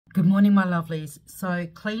Good morning, my lovelies. So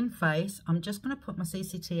clean face. I'm just going to put my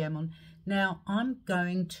CCTM on. Now I'm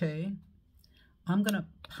going to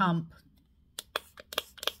pump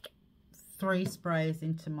 3 sprays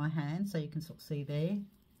into my hand so you can sort of see there.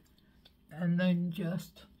 And then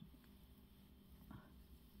just,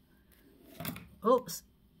 oops,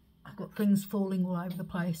 I've got things falling all over the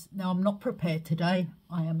place. Now I'm not prepared today.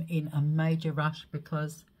 I am in a major rush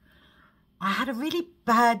because I had a really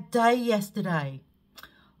bad day yesterday.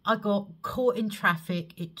 I got caught in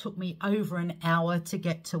traffic. It took me over an hour to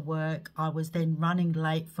get to work. I was then running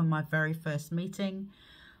late for my very first meeting.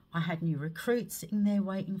 I had new recruits sitting there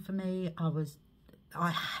waiting for me. I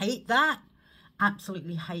hate that.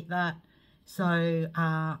 Absolutely hate that. So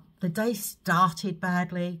the day started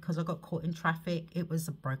badly because I got caught in traffic. It was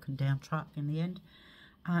a broken down truck in the end.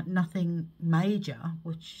 Nothing major,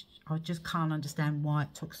 which I just can't understand why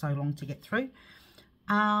it took so long to get through.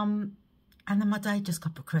 And then my day just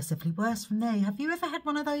got progressively worse from there. Have you ever had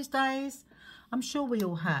one of those days? I'm sure we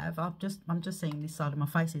all have. I'm just seeing this side of my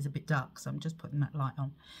face is a bit dark, so I'm just putting that light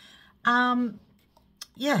on.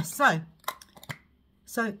 Yeah, so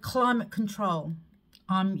climate control.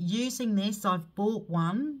 I'm using this. I've bought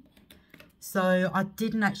one. So I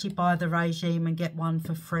didn't actually buy the regime and get one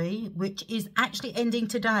for free, which is actually ending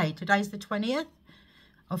today. Today's the 20th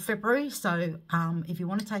of February. So if you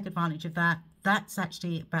want to take advantage of that, that's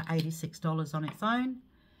actually about $86 on its own.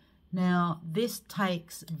 Now, this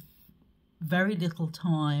takes very little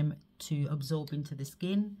time to absorb into the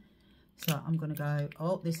skin. So I'm going to go,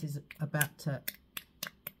 oh, this is about to,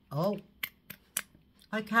 oh,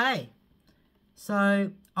 okay.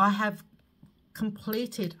 So I have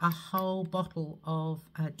completed a whole bottle of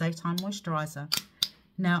daytime moisturizer.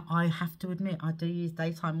 Now, I have to admit, I do use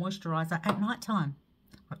daytime moisturizer at nighttime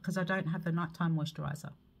because I don't have the nighttime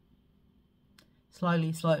moisturizer.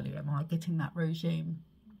 Slowly, slowly, am I getting that regime?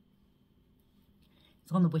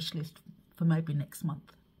 It's on the wish list for maybe next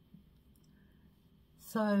month.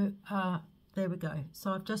 So, there we go.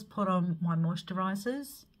 So, I've just put on my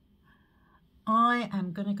moisturizers. I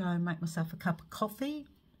am going to go and make myself a cup of coffee.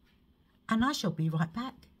 And I shall be right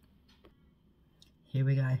back. Here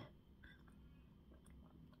we go.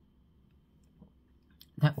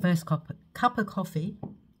 That first cup of coffee,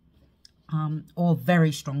 or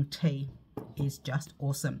very strong tea, is just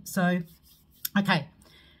awesome. So, okay.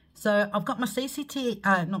 So I've got my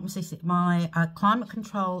my climate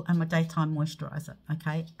control and my daytime moisturizer.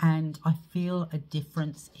 Okay, and I feel a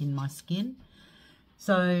difference in my skin.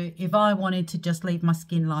 So if I wanted to just leave my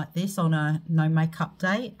skin like this on a no makeup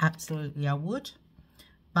day, absolutely I would.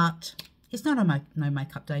 But it's not a no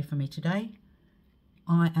makeup day for me today.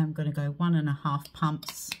 I am going to go 1.5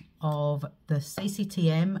 pumps of the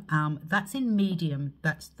CCTM. That's in medium.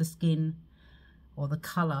 That's the skin or the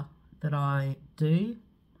colour that I do.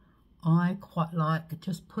 I quite like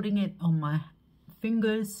just putting it on my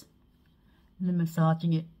fingers and then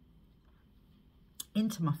massaging it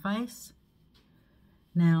into my face.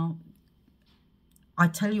 Now, I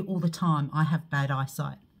tell you all the time, I have bad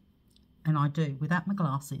eyesight, and I do, without my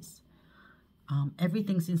glasses.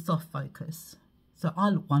 Everything's in soft focus, so I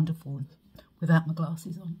look wonderful without my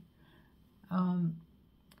glasses on.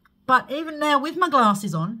 But even now with my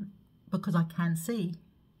glasses on, because I can see,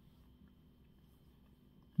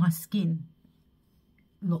 my skin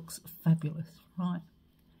looks fabulous, right?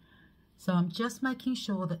 So I'm just making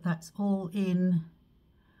sure that that's all in.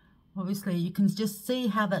 Obviously, you can just see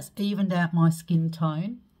how that's evened out my skin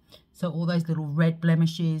tone. So all those little red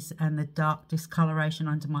blemishes and the dark discoloration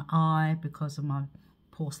under my eye because of my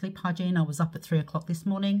poor sleep hygiene. I was up at 3 o'clock this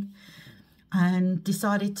morning and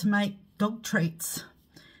decided to make dog treats.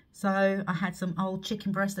 So I had some old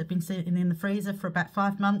chicken breast that had been sitting in the freezer for about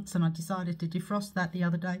 5 months, and I decided to defrost that the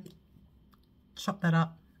other day, chopped that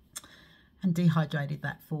up and dehydrated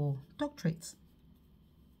that for dog treats.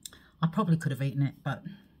 I probably could have eaten it, but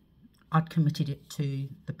I'd committed it to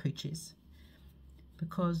the pooches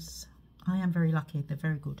because I am very lucky. They're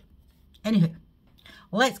very good. Anywho,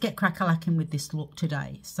 let's get crack-a-lacking with this look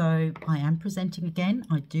today. So I am presenting again.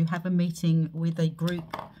 I do have a meeting with a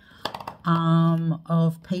group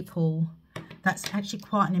of people. That's actually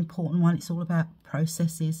quite an important one. It's all about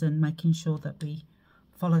processes and making sure that we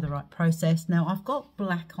follow the right process. Now, I've got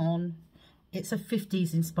black on. It's a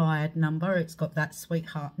 50s inspired number. It's got that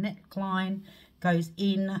sweetheart neckline, goes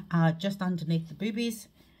in just underneath the boobies,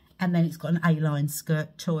 and then it's got an A-line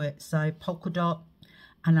skirt to it. So polka dot,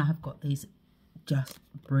 and I have got these just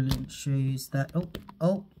brilliant shoes that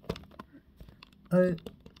that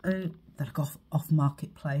I got off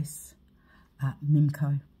Marketplace at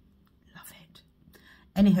Mimco. Love it.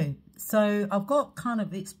 Anywho, so I've got kind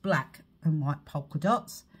of, it's black and white polka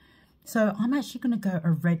dots. So I'm actually going to go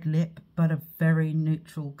a red lip, but a very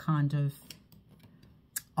neutral kind of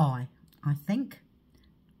eye, I think.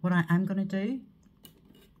 What I am going to do,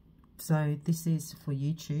 so this is for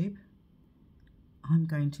YouTube, I'm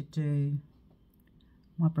going to do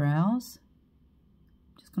my brows.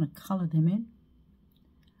 Just going to colour them in.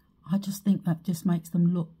 I just think that just makes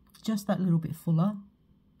them look just that little bit fuller.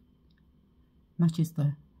 Matches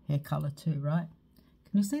the hair colour too, right?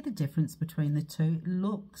 Can you see the difference between the two? It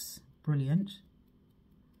looks brilliant.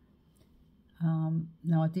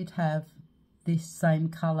 Now I did have this same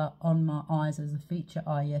colour on my eyes as a feature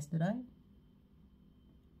eye yesterday.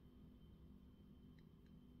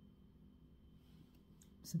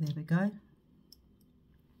 So there we go.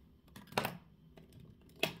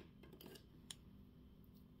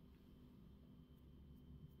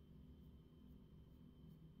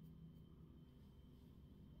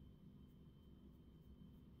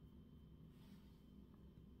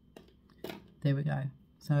 There we go.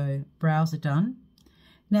 So brows are done.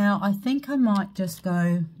 Now I think I might just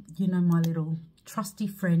go, you know, my little trusty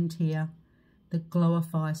friend here, the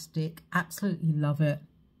Glowify stick. Absolutely love it.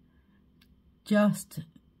 Just,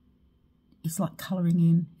 it's like colouring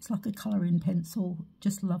in. It's like a colouring pencil.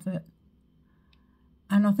 Just love it.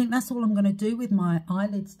 And I think that's all I'm going to do with my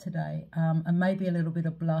eyelids today. And maybe a little bit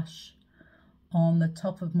of blush on the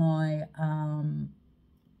top of my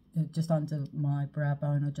just under my brow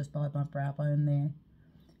bone, or just by my brow bone there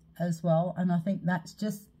as well. And I think that's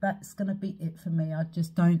going to be it for me. I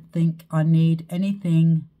just don't think I need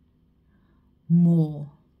anything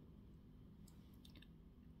more.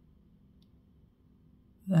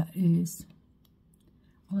 That is,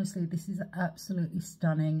 honestly, this is absolutely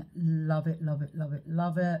stunning. Love it, love it, love it,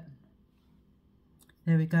 love it.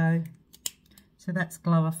 There we go. So that's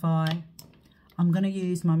Glowify. I'm going to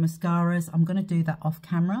use my mascaras. I'm going to do that off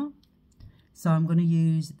camera. So I'm going to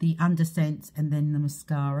use the Undersense and then the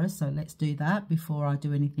mascara. So let's do that before I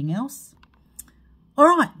do anything else.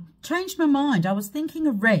 All right, changed my mind. I was thinking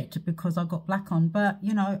of red because I got black on, but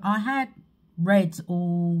you know, I had reds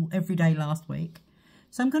every day last week.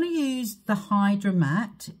 So I'm going to use the Hydra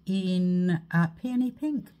Matte in Peony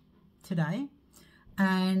Pink today.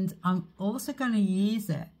 And I'm also going to use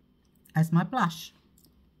it as my blush.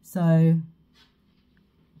 So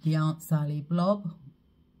the Aunt Sally Blob.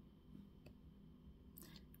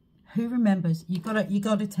 Who remembers? You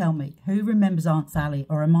gotta tell me, who remembers Aunt Sally,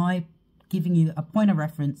 or am I giving you a point of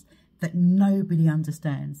reference that nobody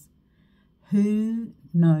understands? Who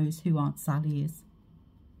knows who Aunt Sally is?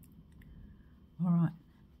 All right.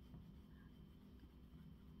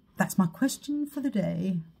 That's my question for the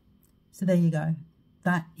day. So there you go.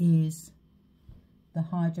 That is the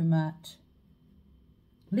Hydra Matte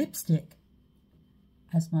lipstick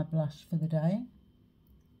as my blush for the day.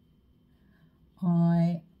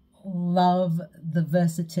 I love the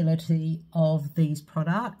versatility of these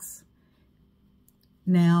products.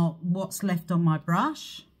 Now, what's left on my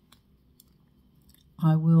brush,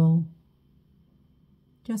 I will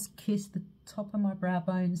just kiss the top of my brow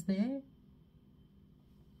bones there.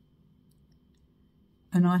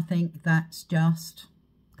 And I think that's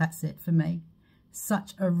it for me.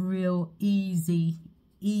 Such a real easy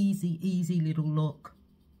little look.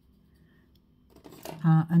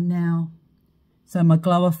 And now, so my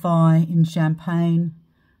Glowify in Champagne,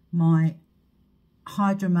 my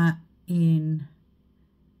Hydra Matte in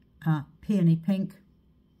Peony Pink,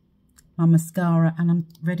 my mascara, and I'm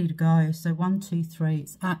ready to go. So 1, 2, 3,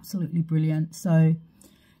 it's absolutely brilliant. So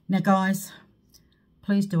now guys,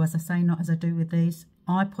 please do as I say, not as I do with these.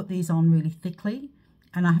 I put these on really thickly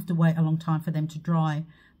and I have to wait a long time for them to dry.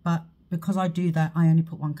 But because I do that, I only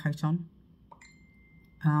put one coat on.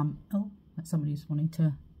 Oh, that's somebody who's wanting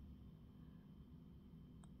to.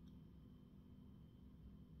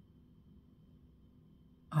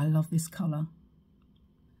 I love this colour.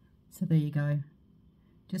 So there you go.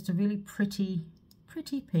 Just a really pretty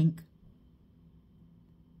pink.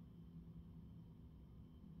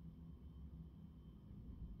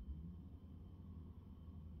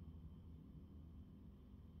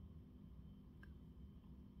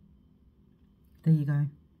 There you go.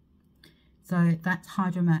 So that's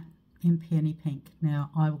Hydra Matte in Peony Pink.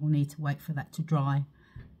 Now I will need to wait for that to dry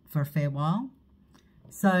for a fair while.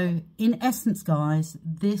 So in essence, guys,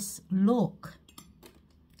 this look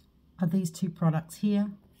are these two products here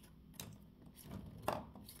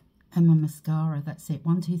and my mascara. That's it.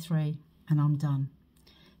 1, 2, 3, and I'm done.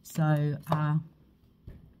 So I'm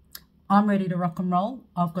ready to rock and roll.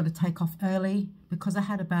 I've got to take off early because I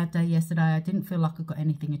had a bad day yesterday. I didn't feel like I got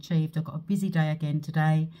anything achieved. I've got a busy day again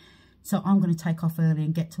today. So I'm going to take off early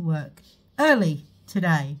and get to work early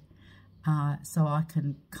today. so I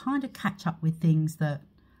can kind of catch up with things that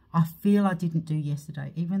I feel I didn't do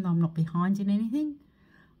yesterday. Even though I'm not behind in anything,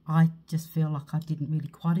 I just feel like I didn't really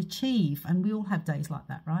quite achieve. And we all have days like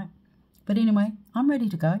that, right? But anyway, I'm ready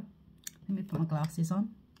to go. Let me put my glasses on.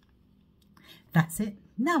 That's it.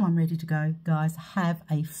 Now I'm ready to go. Guys, have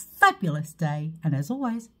a fabulous day. And as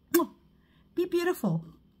always, be beautiful.